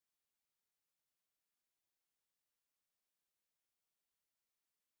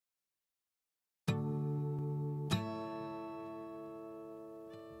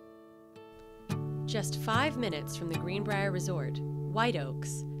Just 5 minutes from the Greenbrier Resort, White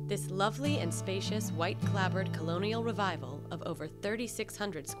Oaks, this lovely and spacious white clapboard colonial revival of over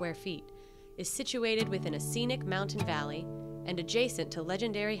 3,600 square feet, is situated within a scenic mountain valley and adjacent to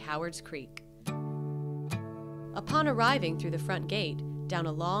legendary Howard's Creek. Upon arriving through the front gate, down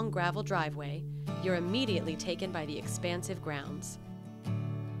a long gravel driveway, you're immediately taken by the expansive grounds.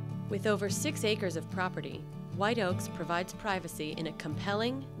 With over 6 acres of property, White Oaks provides privacy in a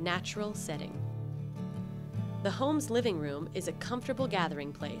compelling, natural setting. The home's living room is a comfortable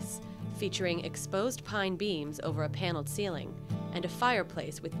gathering place, featuring exposed pine beams over a paneled ceiling and a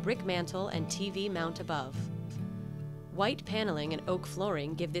fireplace with brick mantel and TV mount above. White paneling and oak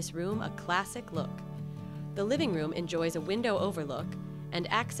flooring give this room a classic look. The living room enjoys a window overlook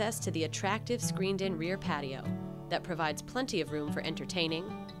and access to the attractive screened-in rear patio that provides plenty of room for entertaining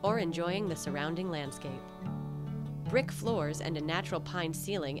or enjoying the surrounding landscape. Brick floors and a natural pine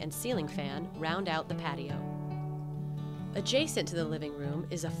ceiling and ceiling fan round out the patio. Adjacent to the living room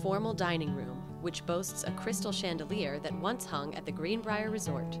is a formal dining room, which boasts a crystal chandelier that once hung at the Greenbrier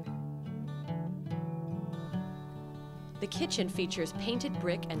Resort. The kitchen features painted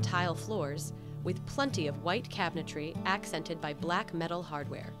brick and tile floors with plenty of white cabinetry accented by black metal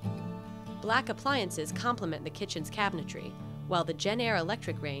hardware. Black appliances complement the kitchen's cabinetry, while the Gen Air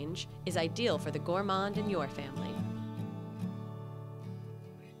electric range is ideal for the gourmand in your family.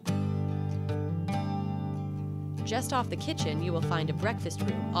 Just off the kitchen, you will find a breakfast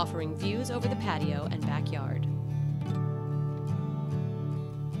room offering views over the patio and backyard.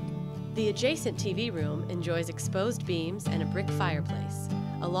 The adjacent TV room enjoys exposed beams and a brick fireplace,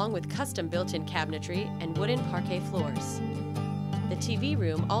 along with custom built-in cabinetry and wooden parquet floors. The TV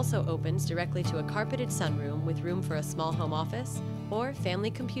room also opens directly to a carpeted sunroom with room for a small home office or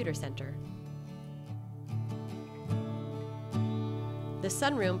family computer center. The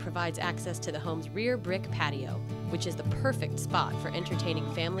sunroom provides access to the home's rear brick patio, which is the perfect spot for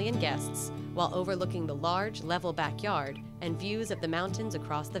entertaining family and guests while overlooking the large, level backyard and views of the mountains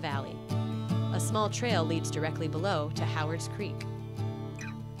across the valley. A small trail leads directly below to Howard's Creek.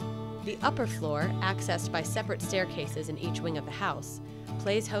 The upper floor, accessed by separate staircases in each wing of the house,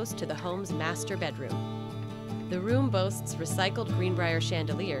 plays host to the home's master bedroom. The room boasts recycled Greenbrier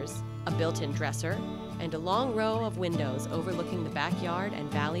chandeliers, a built-in dresser, and a long row of windows overlooking the backyard and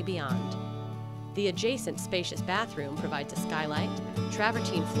valley beyond. The adjacent spacious bathroom provides a skylight,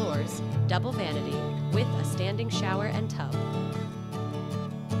 travertine floors, double vanity, with a standing shower and tub.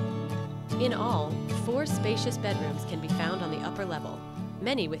 In all, 4 spacious bedrooms can be found on the upper level,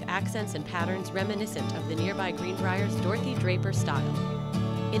 many with accents and patterns reminiscent of the nearby Greenbrier's Dorothy Draper style.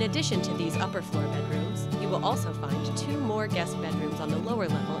 In addition to these upper floor bedrooms, you will also find 2 more guest bedrooms on the lower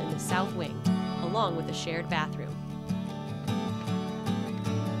level in the south wing, along with a shared bathroom.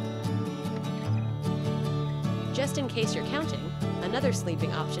 Just in case you're counting, another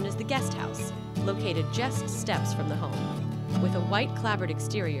sleeping option is the guest house, located just steps from the home. With a white clapboard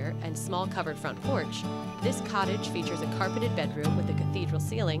exterior and small covered front porch, this cottage features a carpeted bedroom with a cathedral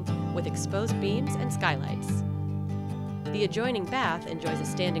ceiling with exposed beams and skylights. The adjoining bath enjoys a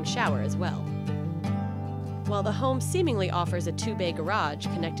standing shower as well. While the home seemingly offers a 2-bay garage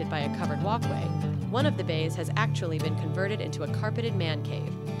connected by a covered walkway, one of the bays has actually been converted into a carpeted man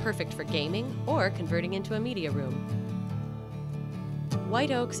cave, perfect for gaming or converting into a media room.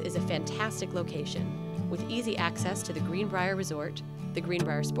 White Oaks is a fantastic location, with easy access to the Greenbrier Resort, the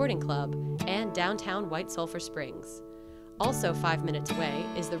Greenbrier Sporting Club, and downtown White Sulphur Springs. Also 5 minutes away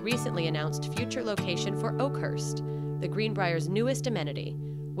is the recently announced future location for Oakhurst, the Greenbrier's newest amenity,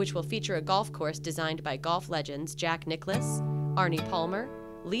 which will feature a golf course designed by golf legends Jack Nicklaus, Arnie Palmer,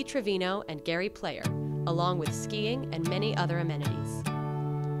 Lee Trevino, and Gary Player, along with skiing and many other amenities.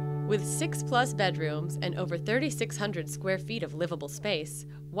 With 6+ bedrooms and over 3,600 square feet of livable space,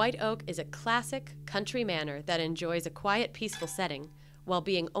 White Oak is a classic country manor that enjoys a quiet, peaceful setting while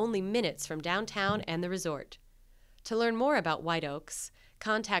being only minutes from downtown and the resort. To learn more about White Oaks,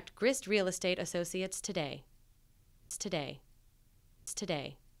 contact Grist Real Estate Associates today. Today.